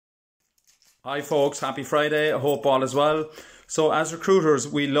Hi folks, happy Friday. I hope all is well. So as recruiters,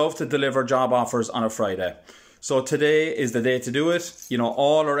 we love to deliver job offers on a Friday. So today is the day to do it. You know,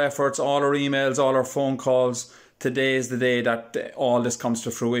 all our efforts, all our emails, all our phone calls, today is the day that all this comes to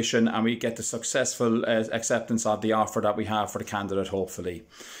fruition and we get the successful acceptance of the offer that we have for the candidate, hopefully.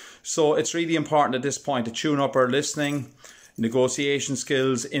 So it's really important at this point to tune up our listening, negotiation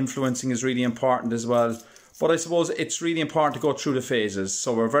skills, influencing is really important as well. But I suppose it's really important to go through the phases.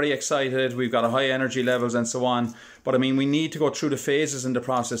 So we're very excited, we've got a high energy levels and so on. But I mean, we need to go through the phases in the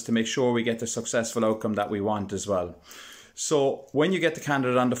process to make sure we get the successful outcome that we want as well. So when you get the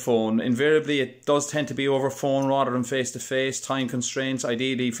candidate on the phone, invariably it does tend to be over phone rather than face-to-face, time constraints,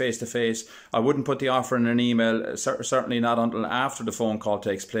 ideally face-to-face. I wouldn't put the offer in an email, certainly not until after the phone call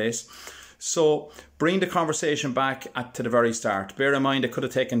takes place. So bring the conversation back to the very start. Bear in mind it could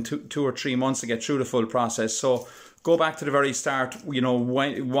have taken two or 3 months to get through the full process. So go back to the very start, you know,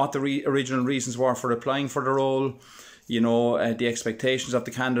 what the original reasons were for applying for the role, you know, the expectations of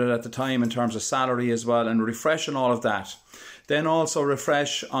the candidate at the time in terms of salary as well, and refresh on all of that. Then also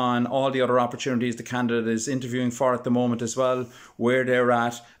refresh on all the other opportunities the candidate is interviewing for at the moment as well, where they're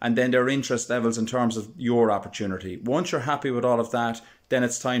at, and then their interest levels in terms of your opportunity. Once you're happy with all of that, then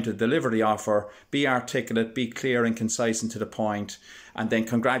it's time to deliver the offer, be articulate, be clear and concise and to the point, and then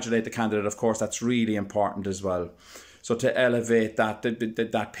congratulate the candidate. Of course, that's really important as well. So to elevate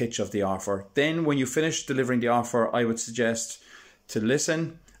that pitch of the offer. Then when you finish delivering the offer, I would suggest to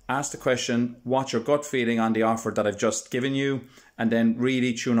listen, ask the question, what's your gut feeling on the offer that I've just given you? And then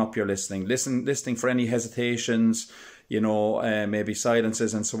really tune up your listening. Listening for any hesitations, you know, maybe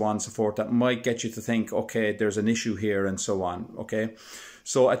silences and so on and so forth that might get you to think, okay, there's an issue here and so on, okay?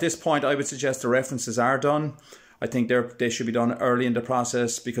 So at this point, I would suggest the references are done. I think they should be done early in the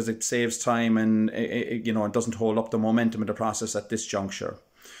process because it saves time and, you know, it doesn't hold up the momentum of the process at this juncture.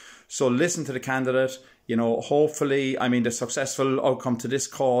 So listen to the candidate. You know, hopefully, I mean, the successful outcome to this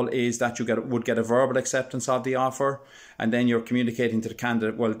call is that you would get a verbal acceptance of the offer, and then you're communicating to the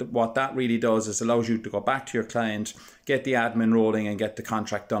candidate. Well, what that really does is allows you to go back to your client, get the admin rolling and get the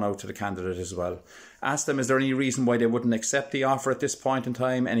contract done out to the candidate as well. Ask them, is there any reason why they wouldn't accept the offer at this point in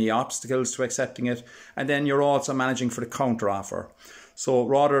time? Any obstacles to accepting it? And then you're also managing for the counter offer. So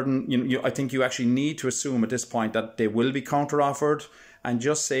rather than, I think you actually need to assume at this point that they will be counter offered, and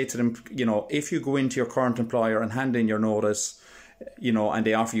just say to them, you know, if you go into your current employer and hand in your notice, you know, and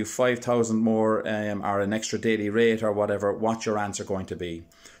they offer you 5,000 more or an extra daily rate or whatever, what's your answer going to be?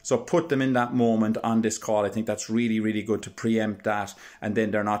 So put them in that moment on this call. I think that's really, really good to preempt that. And then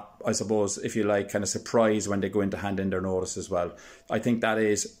they're not, I suppose, if you like, kind of surprised when they go in to hand in their notice as well. I think that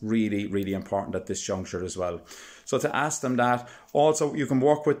is really, really important at this juncture as well. So to ask them that. Also, you can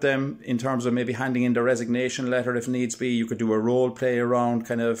work with them in terms of maybe handing in their resignation letter if needs be. You could do a role play around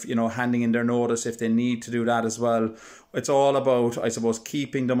kind of, you know, handing in their notice if they need to do that as well. It's all about, I suppose,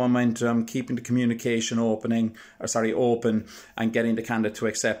 keeping the momentum, keeping the communication open, and getting the candidate to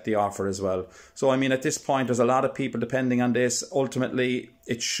accept the offer as well. So, I mean, at this point, there's a lot of people depending on this. Ultimately,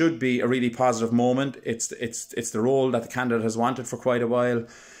 it should be a really positive moment. It's the role that the candidate has wanted for quite a while.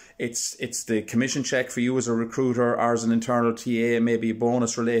 It's the commission check for you as a recruiter or as an internal TA, maybe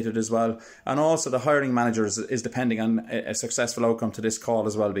bonus related as well. And also the hiring manager is depending on a successful outcome to this call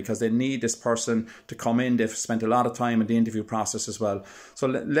as well, because they need this person to come in. They've spent a lot of time in the interview process as well. So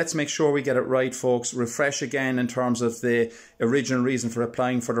let's make sure we get it right, folks. Refresh again in terms of the original reason for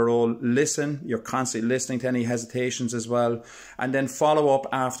applying for the role. Listen, you're constantly listening to any hesitations as well. And then follow up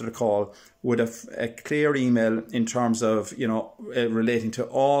after the call with a clear email in terms of, you know, relating to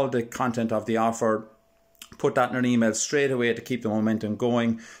all the content of the offer. Put that in an email straight away to keep the momentum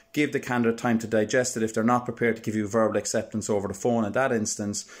going. Give the candidate time to digest it if they're not prepared to give you verbal acceptance over the phone in that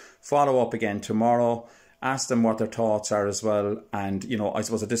instance. Follow up again tomorrow. Ask them what their thoughts are as well. And, you know, I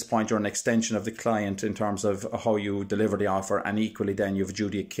suppose at this point you're an extension of the client in terms of how you deliver the offer, and equally then you have a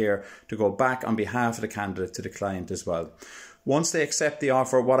duty of care to go back on behalf of the candidate to the client as well. Once they accept the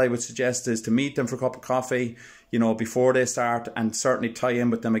offer, what I would suggest is to meet them for a cup of coffee, you know, before they start, and certainly tie in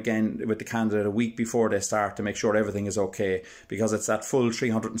with them again with the candidate a week before they start to make sure everything is okay, because it's that full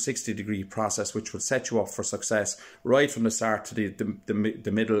 360-degree process which will set you up for success right from the start to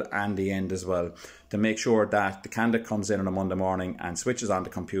the middle and the end as well, to make sure that the candidate comes in on a Monday morning and switches on the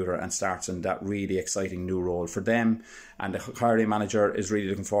computer and starts in that really exciting new role for them, and the hiring manager is really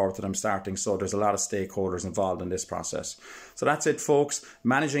looking forward to them starting. So there's a lot of stakeholders involved in this process. So that's it, folks.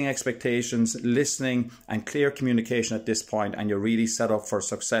 Managing expectations, listening, and clear communication at this point, and you're really set up for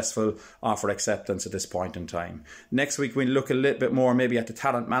successful offer acceptance at this point in time. Next week, we'll look a little bit more maybe at the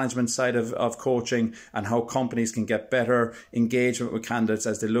talent management side of coaching and how companies can get better engagement with candidates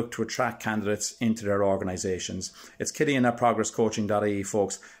as they look to attract candidates into their organizations. It's Killian at progresscoaching.ie,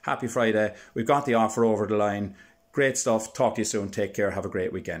 folks. Happy Friday. We've got the offer over the line. Great stuff. Talk to you soon. Take care. Have a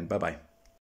great weekend. Bye-bye.